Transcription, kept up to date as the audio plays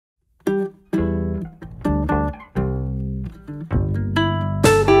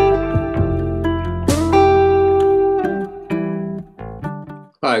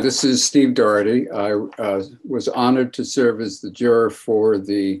Hi, this is Steve Doherty. I was honored to serve as the juror for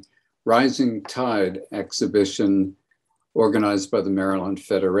the Rising Tide exhibition organized by the Maryland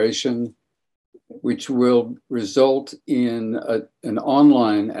Federation, which will result in an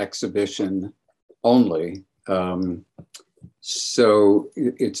online exhibition only. So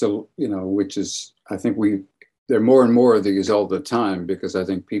it's which is, I think there are more and more of these all the time, because I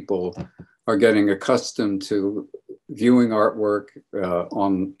think people are getting accustomed to viewing artwork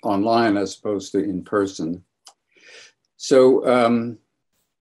online as opposed to in person. So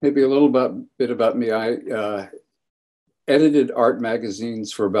maybe a little bit about me. I edited art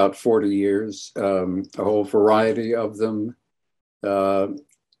magazines for about 40 years, a whole variety of them,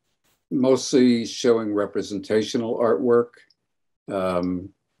 mostly showing representational artwork.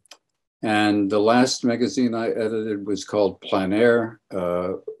 And the last magazine I edited was called Plein Air,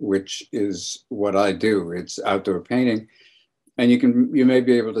 which is what I do. It's outdoor painting. And you may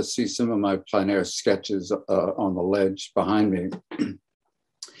be able to see some of my plein air sketches on the ledge behind me.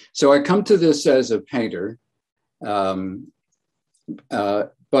 So I come to this as a painter, but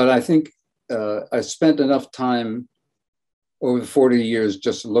I think I spent enough time over 40 years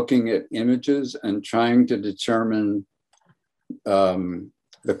just looking at images and trying to determine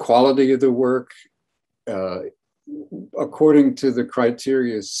the quality of the work according to the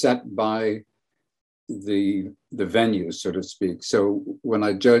criteria set by the venue, so to speak. So when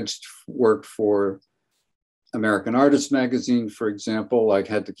I judged work for American Artist Magazine, for example, I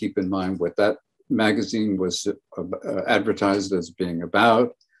had to keep in mind what that magazine was advertised as being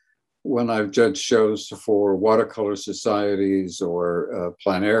about. When I've judged shows for watercolor societies or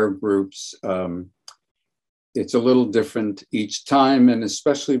plein air groups, it's a little different each time, and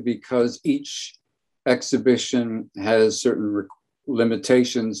especially because each exhibition has certain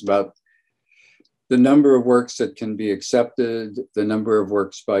limitations about the number of works that can be accepted, the number of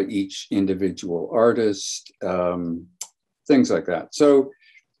works by each individual artist, things like that. So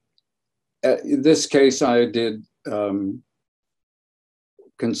in this case, I did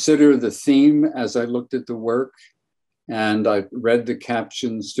consider the theme as I looked at the work, and I read the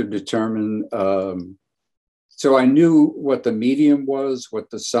captions to determine so I knew what the medium was, what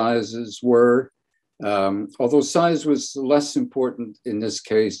the sizes were, although size was less important in this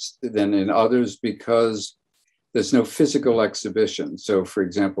case than in others because there's no physical exhibition. So for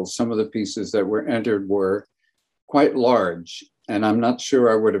example, some of the pieces that were entered were quite large, and I'm not sure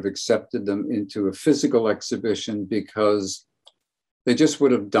I would have accepted them into a physical exhibition because they just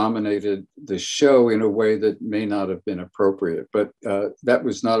would have dominated the show in a way that may not have been appropriate, but that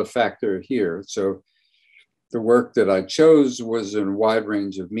was not a factor here. So the work that I chose was in a wide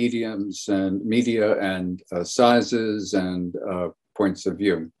range of mediums and media and sizes and points of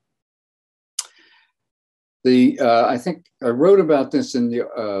view. I think I wrote about this in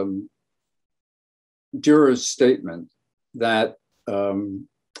the juror's statement that going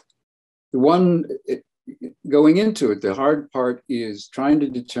into it, the hard part is trying to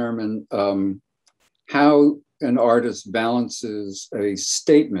determine how an artist balances a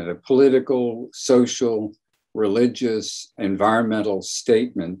statement, a political, social, religious, environmental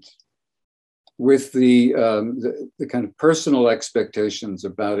statement with the kind of personal expectations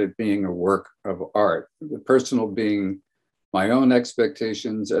about it being a work of art. The personal being my own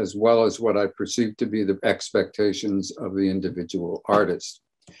expectations, as well as what I perceive to be the expectations of the individual artist.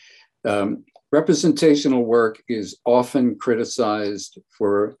 Representational work is often criticized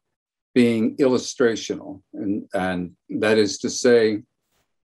for being illustrational, and that is to say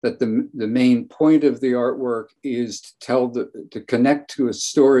that the main point of the artwork is to connect to a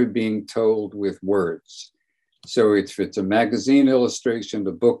story being told with words. So if it's a magazine illustration,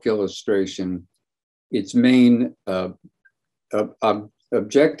 a book illustration, its main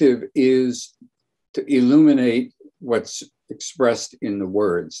objective is to illuminate what's expressed in the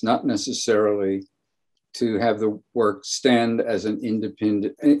words, not necessarily to have the work stand as an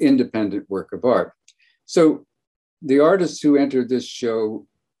independent work of art. So the artists who entered this show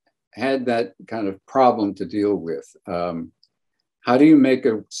had that kind of problem to deal with. How do you make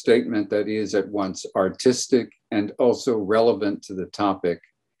a statement that is at once artistic and also relevant to the topic?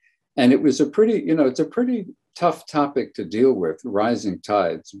 And it was it's a pretty tough topic to deal with, rising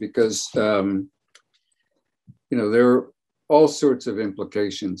tides, because there are all sorts of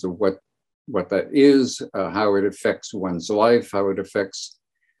implications of what that is, how it affects one's life, how it affects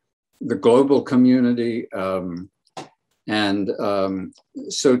the global community.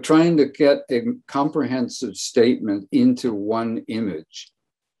 So trying to get a comprehensive statement into one image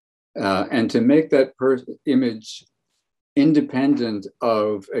and to make that image independent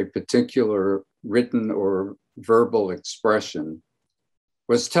of a particular written or verbal expression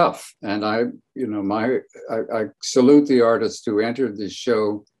was tough. And I salute the artists who entered this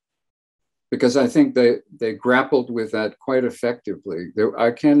show, because I think they grappled with that quite effectively.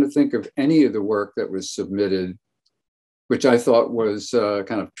 I can't think of any of the work that was submitted which I thought was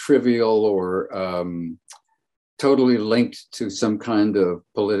kind of trivial or totally linked to some kind of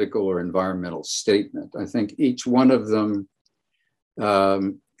political or environmental statement. I think each one of them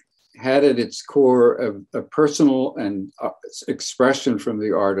had at its core a personal and expression from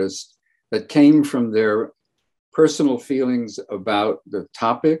the artist that came from their personal feelings about the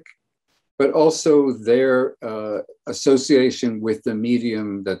topic, but also their association with the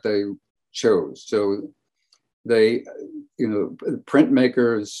medium that they chose. So they,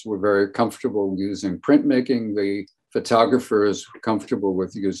 printmakers were very comfortable using printmaking. The photographers were comfortable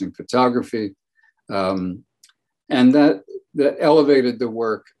with using photography. And that elevated the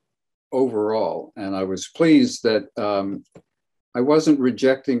work overall. And I was pleased that I wasn't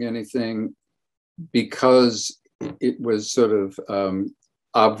rejecting anything because it was sort of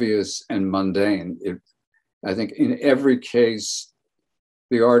obvious and mundane. I think in every case,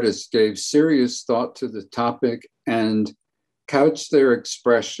 the artists gave serious thought to the topic and couched their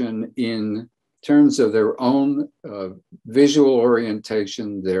expression in terms of their own visual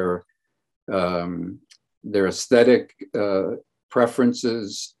orientation, their aesthetic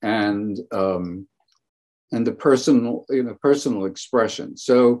preferences, and the personal expression.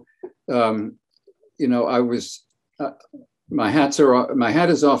 So, I was. My hat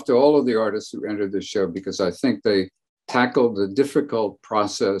is off to all of the artists who entered the show, because I think they tackled the difficult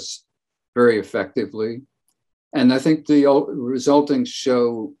process very effectively. And I think the resulting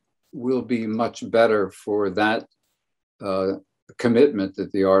show will be much better for that commitment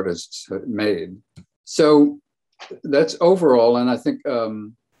that the artists made. So that's overall. And I think,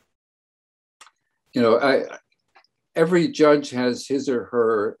 every judge has his or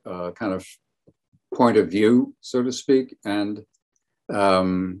her kind of point of view, so to speak. And,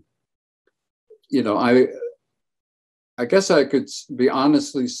 I guess I could be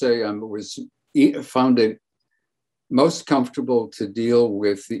honestly say I found it most comfortable to deal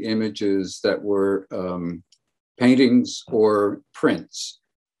with the images that were paintings or prints.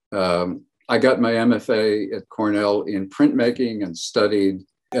 I got my MFA at Cornell in printmaking and studied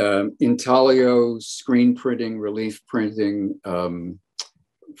intaglio, screen printing, relief printing,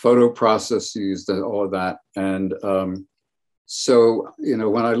 photo processes, all of that. And so,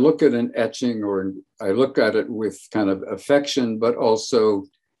 when I look at an etching, or I look at it with kind of affection, but also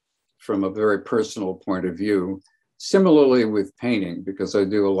from a very personal point of view. Similarly with painting, because I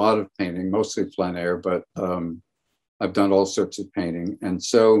do a lot of painting, mostly plein air, but I've done all sorts of painting. And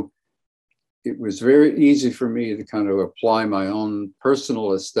so it was very easy for me to kind of apply my own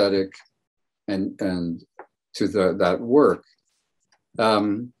personal aesthetic and to that work.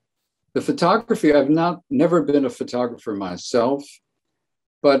 The photography, I've never been a photographer myself,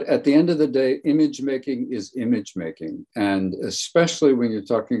 but at the end of the day, image making is image making. And especially when you're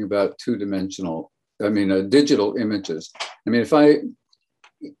talking about digital images. I mean, if I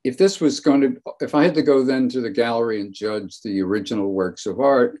had to go then to the gallery and judge the original works of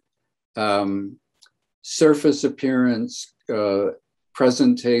art, surface appearance,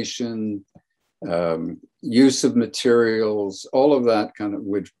 presentation, use of materials, all of that kind of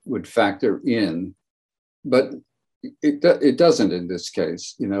would factor in, but it doesn't in this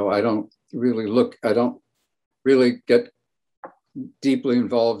case. I don't really get deeply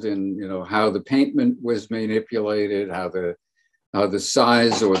involved in how the paint was manipulated, how the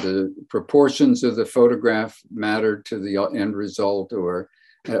size or the proportions of the photograph mattered to the end result, or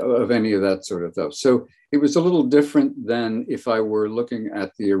of any of that sort of stuff. So it was a little different than if I were looking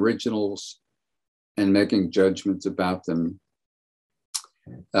at the originals and making judgments about them.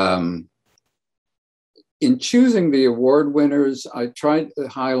 In choosing the award winners, I tried to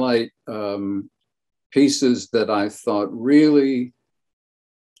highlight pieces that I thought really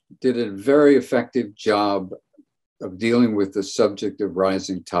did a very effective job of dealing with the subject of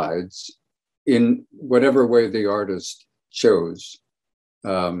rising tides in whatever way the artist chose.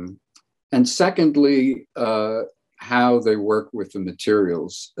 And secondly, how they work with the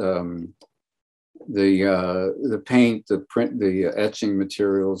materials. The paint, the print, the etching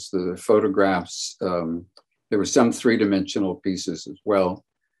materials, the photographs. There were some three-dimensional pieces as well.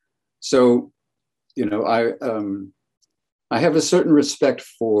 So, I have a certain respect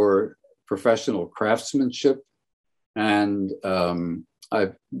for professional craftsmanship, and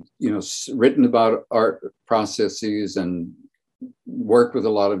I've written about art processes and worked with a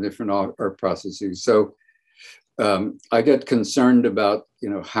lot of different art processes. So I get concerned about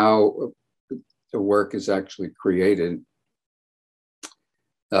how the work is actually created.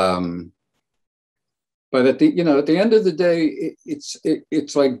 But at the end of the day,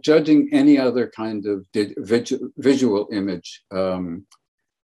 it's like judging any other kind of visual image.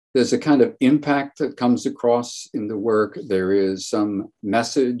 There's a kind of impact that comes across in the work. There is some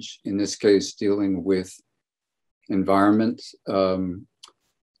message, in this case, dealing with environment.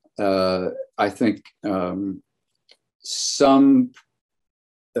 I think some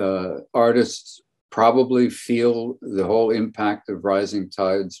artists probably feel the whole impact of rising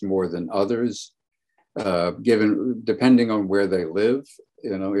tides more than others, depending on where they live.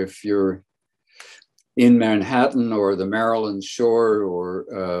 If you're in Manhattan or the Maryland shore, or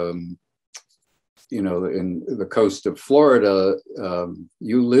in the coast of Florida,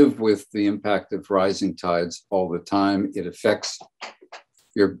 you live with the impact of rising tides all the time. It affects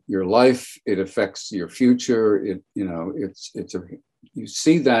your life. It affects your future. You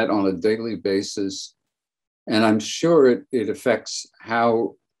see that on a daily basis, and I'm sure it affects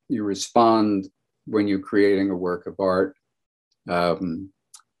how you respond when you're creating a work of art.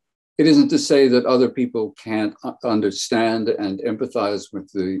 It isn't to say that other people can't understand and empathize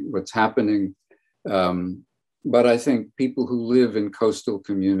with what's happening, but I think people who live in coastal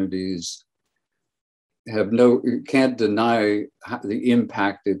communities can't deny the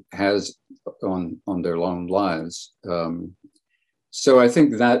impact it has on their own lives. So I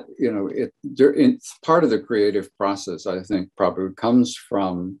think that it's part of the creative process. I think probably comes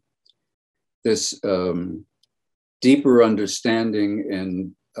from this deeper understanding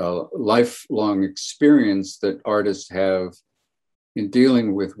and lifelong experience that artists have in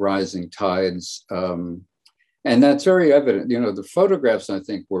dealing with rising tides. And that's very evident. The photographs, I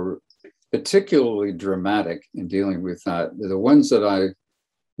think, were particularly dramatic in dealing with that. The ones that I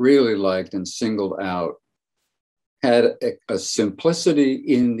really liked and singled out had a simplicity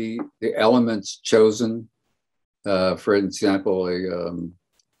in the elements chosen. For example,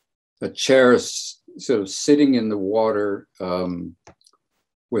 a chair sort of sitting in the water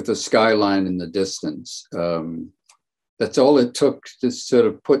with a skyline in the distance. That's all it took to sort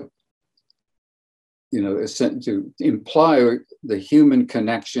of put, to imply the human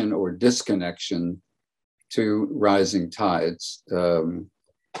connection or disconnection to rising tides.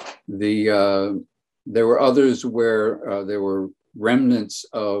 There were others where there were remnants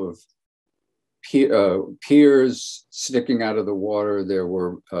of piers sticking out of the water. There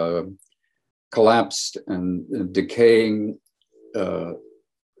were collapsed and decaying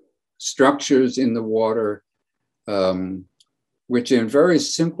structures in the water, which in very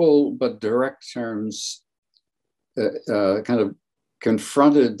simple but direct terms kind of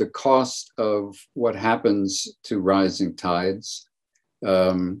confronted the cost of what happens to rising tides.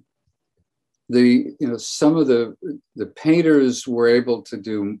 Some of the painters were able to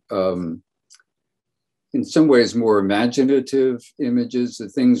do, in some ways, more imaginative images, the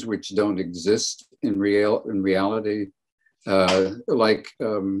things which don't exist in reality, like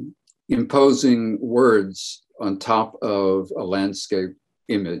imposing words on top of a landscape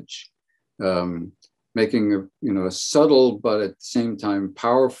image, making a subtle but at the same time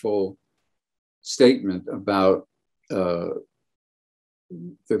powerful statement about the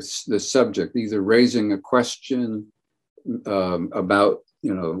subject, either raising a question about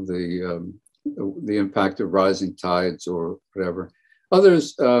the impact of rising tides or whatever.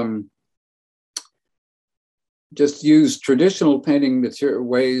 Others just use traditional painting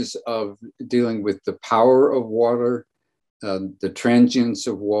ways of dealing with the power of water, the transience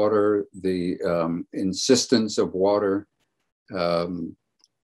of water, the insistence of water,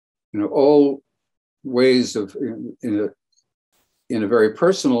 all ways of, in a very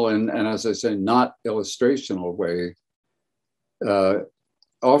personal and as I say, not illustrational way,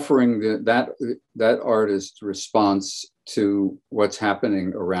 offering that artist's response to what's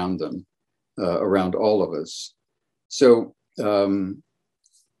happening around them, around all of us. So, that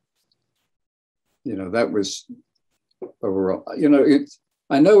was overall,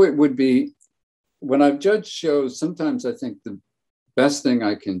 I know it would be, when I've judged shows, sometimes I think the best thing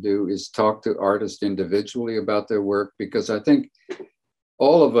I can do is talk to artists individually about their work, because I think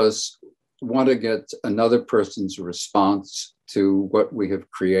all of us want to get another person's response to what we have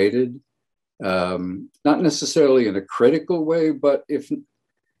created, not necessarily in a critical way, but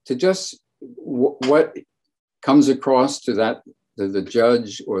what comes across to the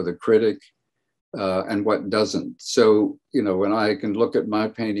judge or the critic, and what doesn't. So, when I can look at my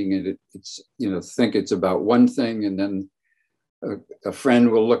painting and it's think it's about one thing, and then a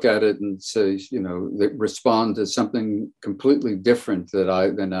friend will look at it and say, they respond to something completely different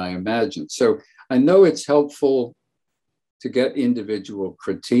than I imagined. So I know it's helpful to get individual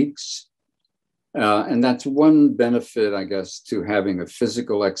critiques, And that's one benefit, I guess, to having a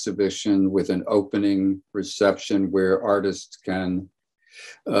physical exhibition with an opening reception where artists can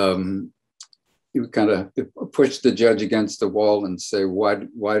you kind of push the judge against the wall and say, why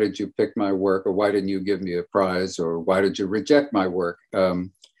did you pick my work? Or why didn't you give me a prize? Or why did you reject my work?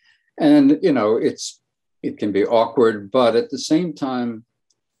 And, you know, it can be awkward, but at the same time,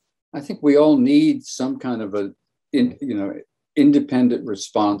 I think we all need some kind of independent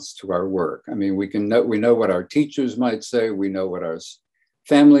response to our work. I mean, we know what our teachers might say. We know what our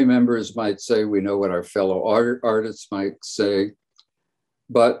family members might say. We know what our fellow artists might say.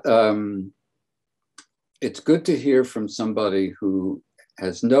 But it's good to hear from somebody who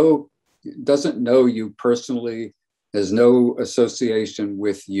doesn't know you personally, has no association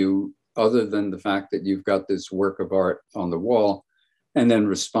with you other than the fact that you've got this work of art on the wall, and then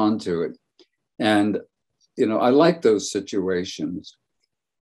respond to it. And, you know, I like those situations.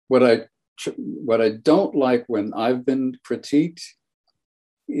 What I don't like when I've been critiqued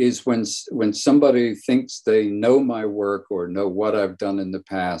is when somebody thinks they know my work or know what I've done in the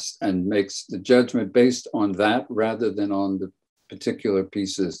past and makes the judgment based on that rather than on the particular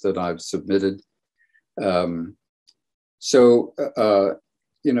pieces that I've submitted.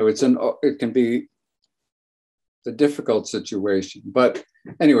 You know, it can be a difficult situation. But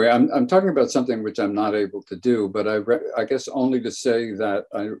anyway, I'm talking about something which I'm not able to do, but I guess only to say that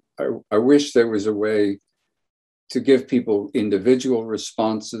I wish there was a way to give people individual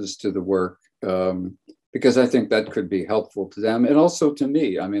responses to the work, because I think that could be helpful to them and also to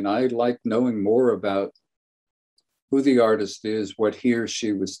me. I mean, I like knowing more about who the artist is, what he or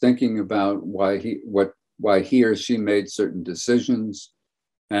she was thinking about, why he or she made certain decisions,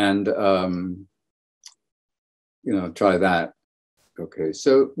 and you know, try that. Okay,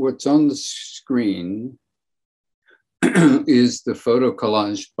 so what's on the screen is the photo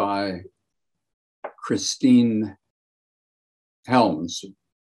collage by Christine Helms,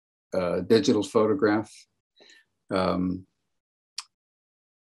 digital photograph.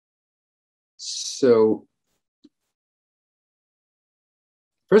 So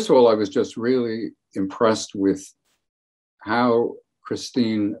first of all, I was just really impressed with how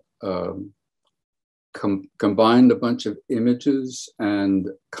Christine combined a bunch of images and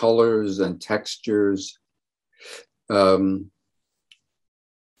colors and textures to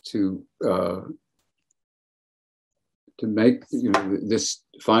make, you know, this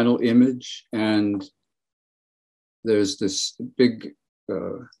final image. And there's this big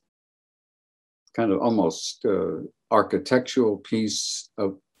kind of almost architectural piece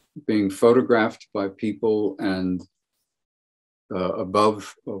of being photographed by people and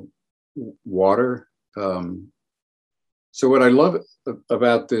above water. So what I love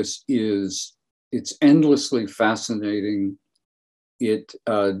about this is it's endlessly fascinating. It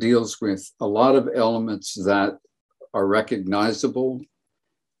deals with a lot of elements that are recognizable,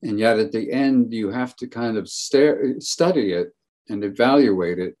 and yet at the end you have to kind of study it and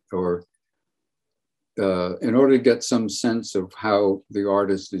evaluate it, or in order to get some sense of how the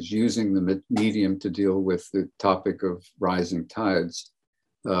artist is using the medium to deal with the topic of rising tides.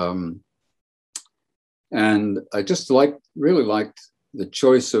 And I just really liked the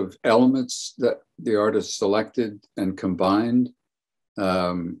choice of elements that the artist selected and combined,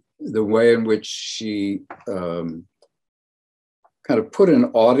 the way in which she kind of put an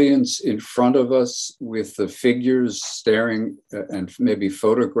audience in front of us with the figures staring and maybe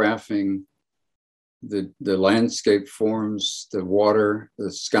photographing the landscape forms, the water,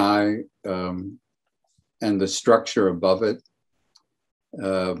 the sky, and the structure above it.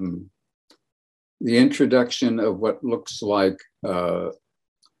 The introduction of what looks like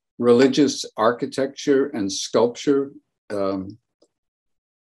religious architecture and sculpture,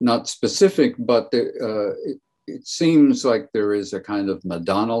 not specific, but it seems like there is a kind of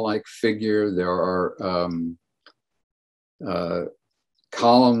Madonna-like figure. There are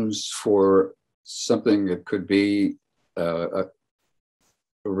columns for something that could be a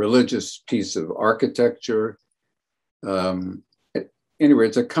religious piece of architecture. Anyway,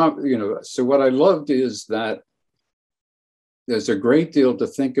 it's so what I loved is that there's a great deal to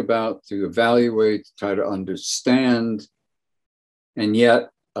think about, to evaluate, to try to understand. And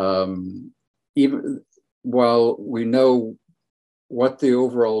yet, even while we know what the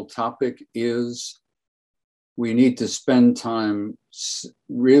overall topic is, we need to spend time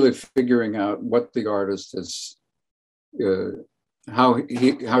really figuring out what the artist has, how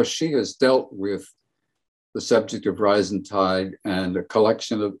she has dealt with the subject of rising tide and a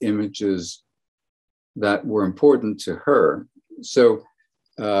collection of images that were important to her. So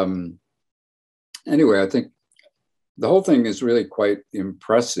anyway, I think the whole thing is really quite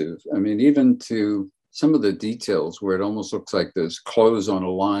impressive. I mean, even to some of the details where it almost looks like there's clothes on a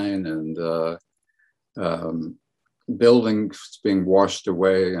line and buildings being washed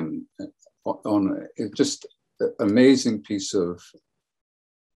away, and on it, just amazing piece of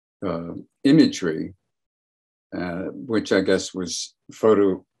imagery, which I guess was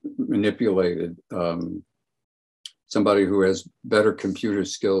photo manipulated. Somebody who has better computer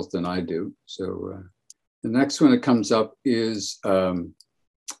skills than I do. So the next one that comes up is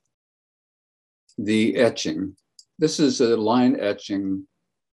the etching. This is a line etching,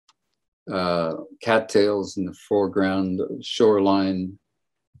 cattails in the foreground, shoreline,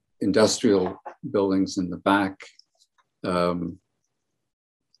 industrial buildings in the back.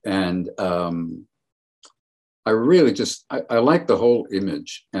 I really just, I like the whole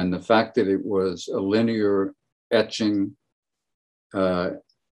image, and the fact that it was a linear etching and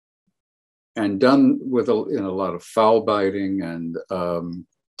done with a lot of foul biting and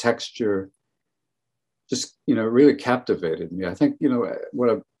texture, just, really captivated me. I think,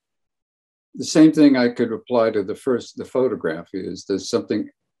 the same thing I could apply to the photograph is there's something,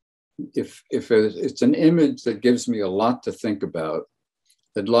 if it's an image that gives me a lot to think about,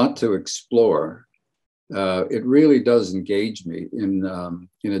 a lot to explore, it really does engage me in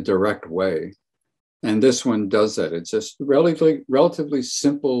a direct way. And this one does that. It's just relatively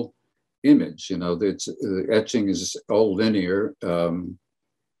simple image. The etching is all linear.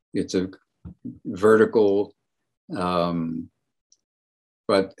 It's a vertical,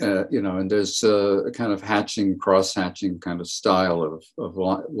 but and there's a kind of hatching, cross hatching kind of style of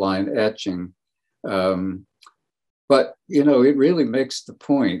line etching. But it really makes the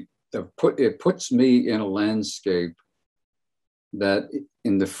point of it puts me in a landscape that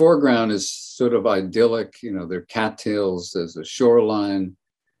in the foreground is sort of idyllic. There are cattails, there's a shoreline,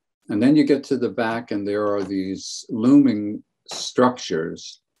 and then you get to the back and there are these looming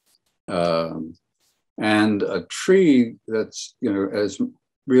structures and a tree that's as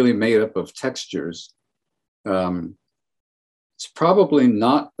really made up of textures. It's probably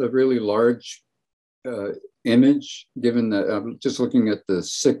not a really large image, given that I'm just looking at the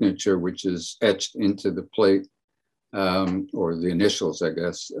signature, which is etched into the plate, or the initials, I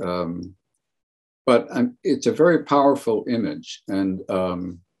guess. But it's a very powerful image, and I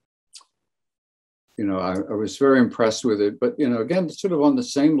was very impressed with it. But again, sort of on the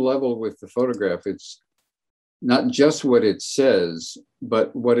same level with the photograph, it's not just what it says,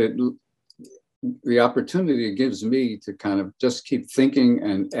 but what the opportunity it gives me to kind of just keep thinking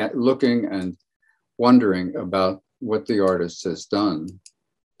and looking and wondering about what the artist has done.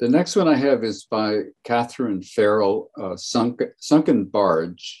 The next one I have is by Catherine Farrell, Sunken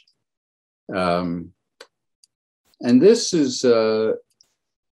Barge. And this is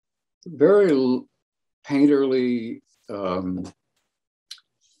very painterly,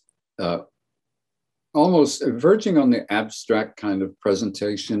 almost verging on the abstract kind of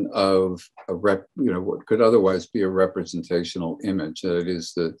presentation of what could otherwise be a representational image. It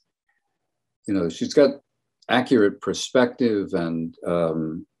is she's got accurate perspective and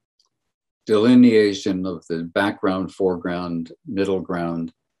delineation of the background, foreground, middle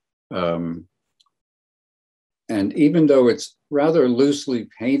ground. And even though it's rather loosely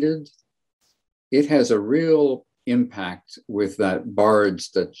painted, it has a real impact with that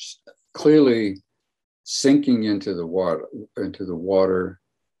barge that's clearly sinking into the water,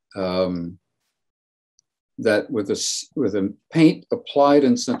 that with a paint applied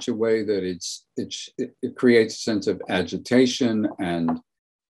in such a way that it creates a sense of agitation and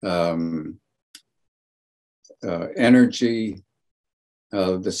energy.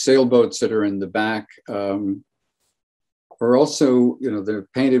 The sailboats that are in the back are also, they're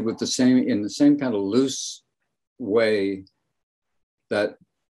painted with in the same kind of loose way that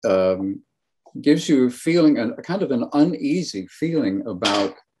gives you a feeling, a kind of an uneasy feeling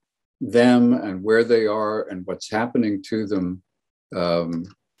about them and where they are and what's happening to them. And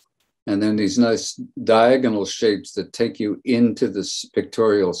then these nice diagonal shapes that take you into this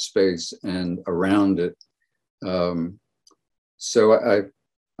pictorial space and around it. So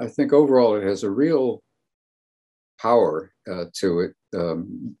I think overall it has a real power to it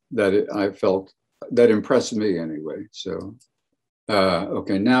I felt that impressed me anyway. So,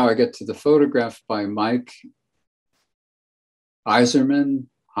 okay, now I get to the photograph by Mike Iserman,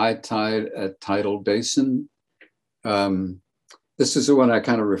 High Tide at Tidal Basin. This is the one I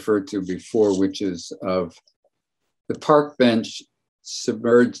kind of referred to before, which is of the park bench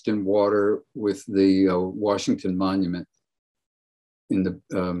submerged in water with the Washington Monument in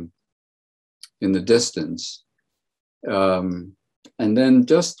the distance. And then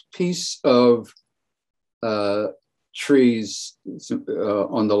just piece of trees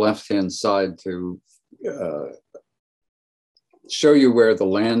on the left-hand side to show you where the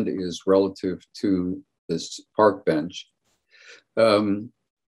land is relative to this park bench. And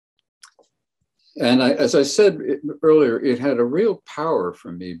as I said earlier, it had a real power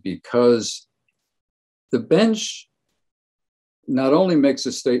for me because the bench not only makes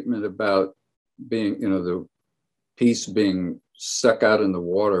a statement about being, the piece being stuck out in the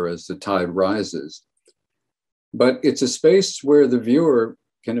water as the tide rises, but it's a space where the viewer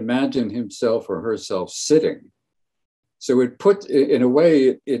can imagine himself or herself sitting. So it puts, in a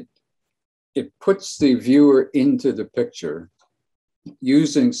way, it puts the viewer into the picture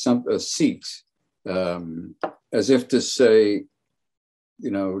using a seat, as if to say,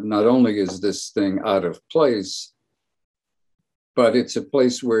 not only is this thing out of place, but it's a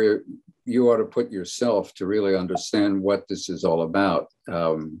place where you ought to put yourself to really understand what this is all about.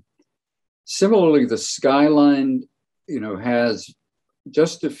 Similarly, the skyline, has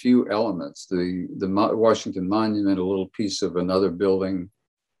just a few elements. The Washington Monument, a little piece of another building,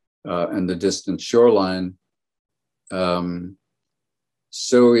 and the distant shoreline.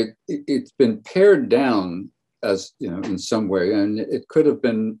 So it's been pared down as, in some way, and it could have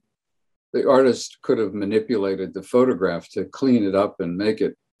been, the artist could have manipulated the photograph to clean it up and make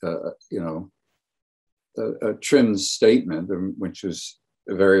it, a trimmed statement, which was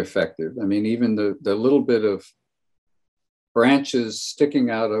very effective. I mean, even the little bit of branches sticking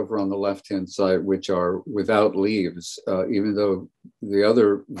out over on the left-hand side, which are without leaves, even though the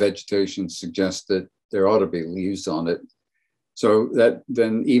other vegetation suggests that there ought to be leaves on it. So that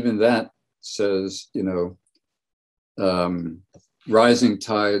then even that says, rising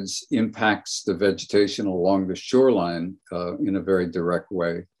tides impacts the vegetation along the shoreline in a very direct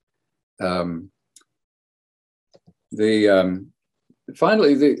way.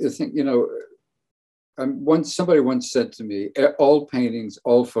 Finally, the thing, somebody once said to me, all paintings,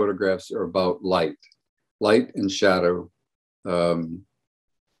 all photographs are about light and shadow,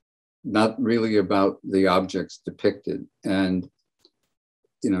 not really about the objects depicted. And,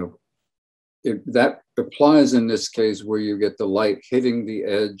 that applies in this case where you get the light hitting the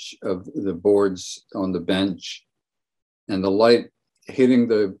edge of the boards on the bench and the light hitting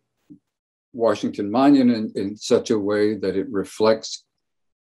the Washington Monument in such a way that it reflects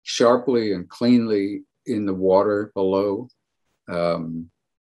sharply and cleanly in the water below. A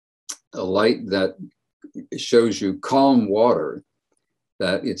light that shows you calm water,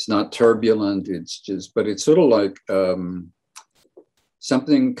 that it's not turbulent, but it's sort of like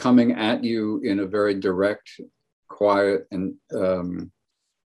something coming at you in a very direct, quiet, and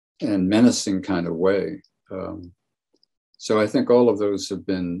menacing kind of way. So I think all of those have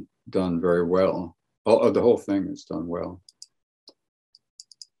been done very well. The whole thing is done well.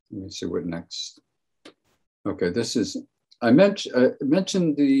 Let me see what next. Okay, this is, I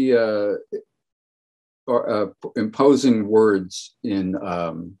mentioned the imposing words in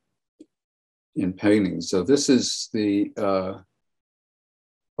paintings. So this is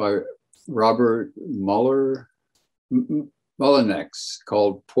by Robert Mullinex,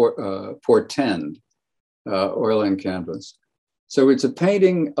 called Portend, oil and canvas. So it's a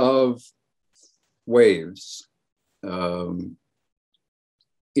painting of waves in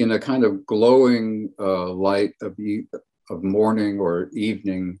a kind of glowing light of morning or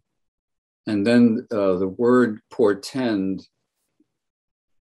evening. And then the word portend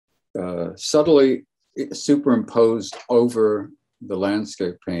subtly superimposed over the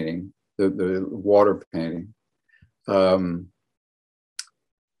landscape painting, the water painting.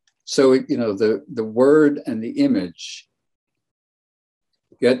 So, the word and the image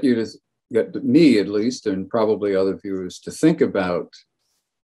get me at least, and probably other viewers, to think about,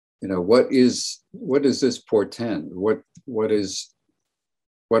 what is this portend? What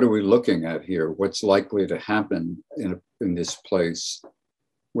are we looking at here? What's likely to happen in this place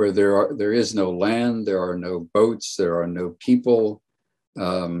where there is no land, there are no boats, there are no people.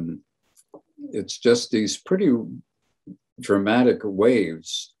 It's just these pretty dramatic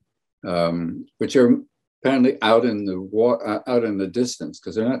waves, which are apparently out in the distance,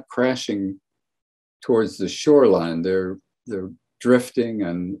 because they're not crashing towards the shoreline. They're drifting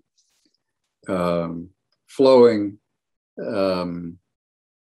and flowing.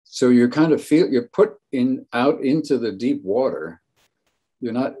 So you're put out into the deep water.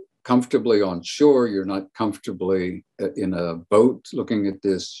 You're not comfortably on shore. You're not comfortably in a boat looking at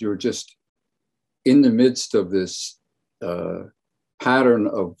this. You're just in the midst of this pattern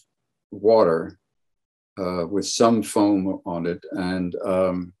of water with some foam on it. And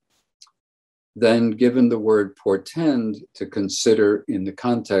then given the word portend to consider in the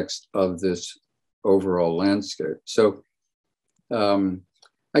context of this overall landscape. So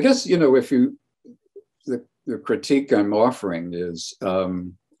I guess, if the critique I'm offering is that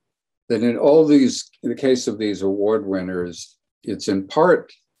in the case of these award winners, it's in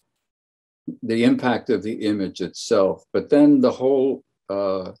part the impact of the image itself, but then the whole,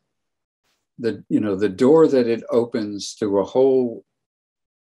 the door that it opens to a whole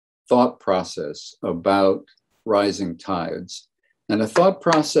thought process about rising tides, and a thought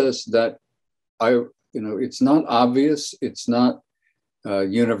process that it's not obvious, it's not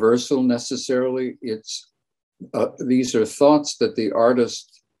universal necessarily. These are thoughts that the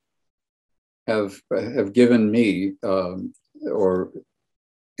artists have given me or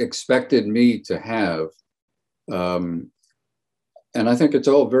expected me to have, and I think it's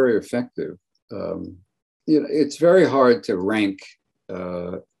all very effective. It's very hard to rank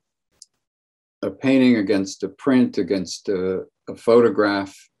a painting against a print, against a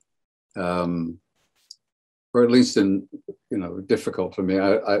photograph, or at least difficult for me.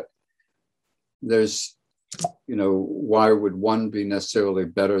 There's, why would one be necessarily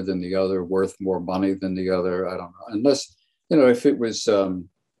better than the other, worth more money than the other? I don't know. Unless, if it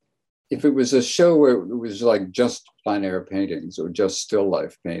was a show where it was like just plein air paintings or just still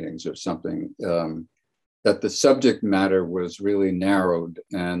life paintings or something, that the subject matter was really narrowed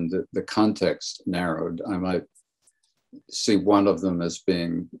and the context narrowed, I might see one of them as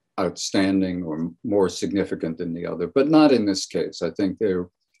being outstanding or more significant than the other, but not in this case. I think they're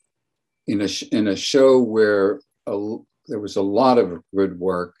in a show where there was a lot of good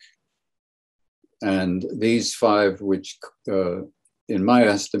work, and these five, which in my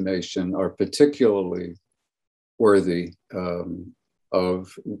estimation are particularly worthy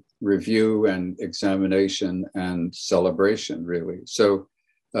of review and examination and celebration, really. So,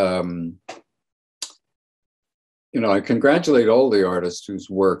 I congratulate all the artists whose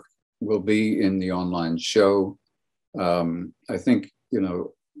work will be in the online show. I think,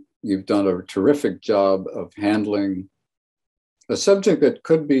 you've done a terrific job of handling a subject that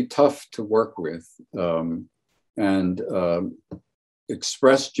could be tough to work with, and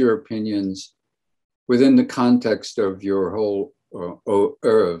expressed your opinions within the context of your whole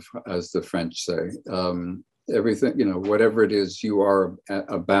oeuvre, as the French say. Everything, whatever it is you are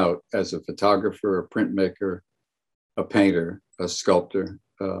about as a photographer, a printmaker, a painter, a sculptor.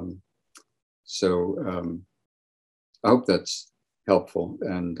 So I hope that's helpful.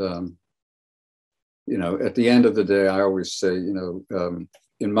 And, at the end of the day, I always say, in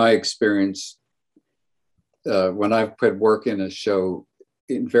my experience, when I've put work in a show,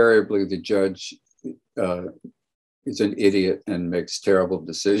 invariably the judge is an idiot and makes terrible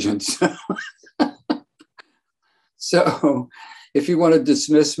decisions. So if you want to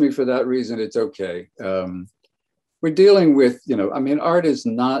dismiss me for that reason, it's okay. We're dealing with, art is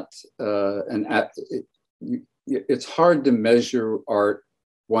not it's hard to measure art,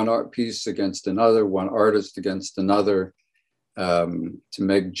 one art piece against another, one artist against another, to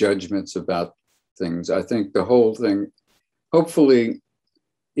make judgments about things. I think the whole thing, hopefully,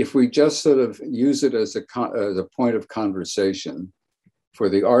 if we just sort of use it as a point of conversation, for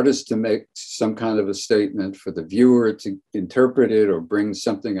the artist to make some kind of a statement, for the viewer to interpret it or bring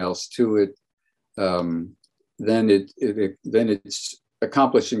something else to it, then it's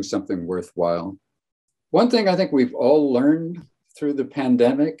accomplishing something worthwhile. One thing I think we've all learned through the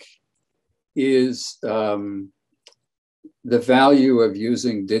pandemic is the value of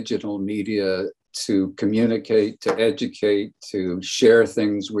using digital media to communicate, to educate, to share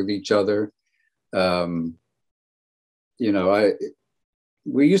things with each other.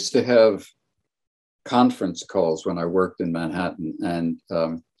 We used to have conference calls when I worked in Manhattan, and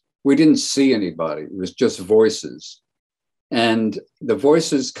we didn't see anybody. It was just voices. And the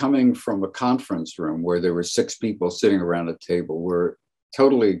voices coming from a conference room where there were 6 people sitting around a table were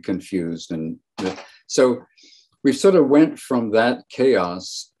totally confused. And so we sort of went from that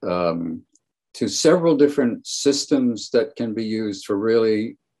chaos to several different systems that can be used for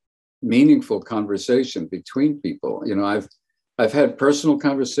really meaningful conversation between people. I've had personal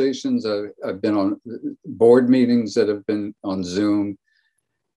conversations. I've been on board meetings that have been on Zoom.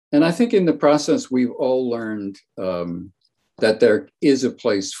 And I think in the process, we've all learned that there is a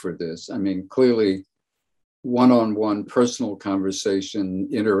place for this. I mean, clearly, one-on-one personal conversation,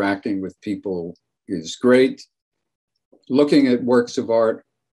 interacting with people is great. Looking at works of art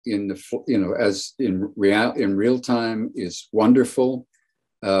in real time is wonderful.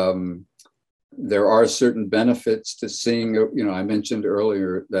 There are certain benefits to seeing, I mentioned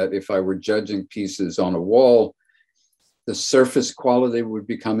earlier that if I were judging pieces on a wall, the surface quality would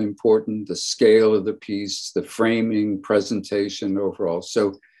become important, the scale of the piece, the framing, presentation overall.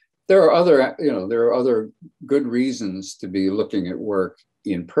 So there are other, there are other good reasons to be looking at work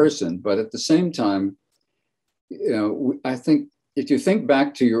in person, but at the same time, I think if you think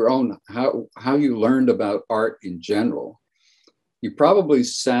back to your own, how you learned about art in general, you probably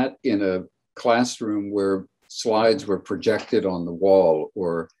sat in a classroom where slides were projected on the wall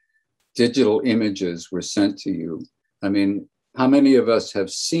or digital images were sent to you. I mean, how many of us have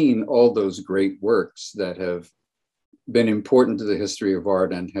seen all those great works that have been important to the history of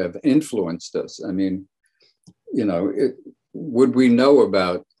art and have influenced us? I mean, would we know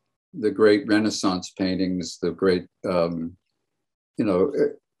about the great Renaissance paintings, the great, any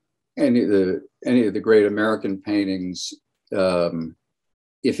of the great American paintings,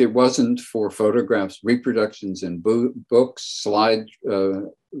 if it wasn't for photographs, reproductions in books, slide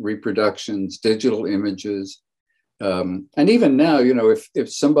reproductions, digital images, and even now,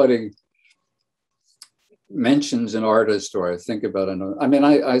 if somebody mentions an artist or I think about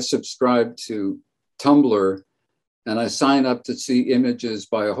I subscribe to Tumblr and I sign up to see images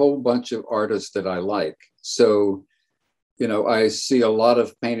by a whole bunch of artists that I like. So, I see a lot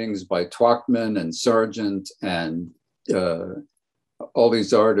of paintings by Twachtman and Sargent and all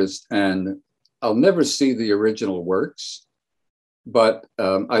these artists, and I'll never see the original works, but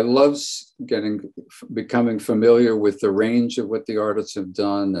I love becoming familiar with the range of what the artists have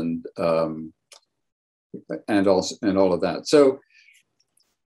done and all of that. So,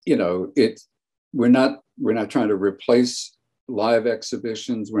 we're not trying to replace live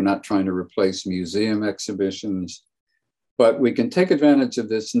exhibitions. We're not trying to replace museum exhibitions, but we can take advantage of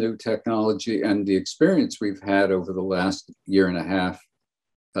this new technology and the experience we've had over the last year and a half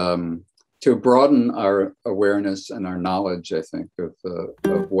to broaden our awareness and our knowledge, I think, of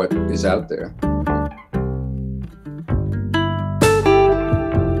what is out there.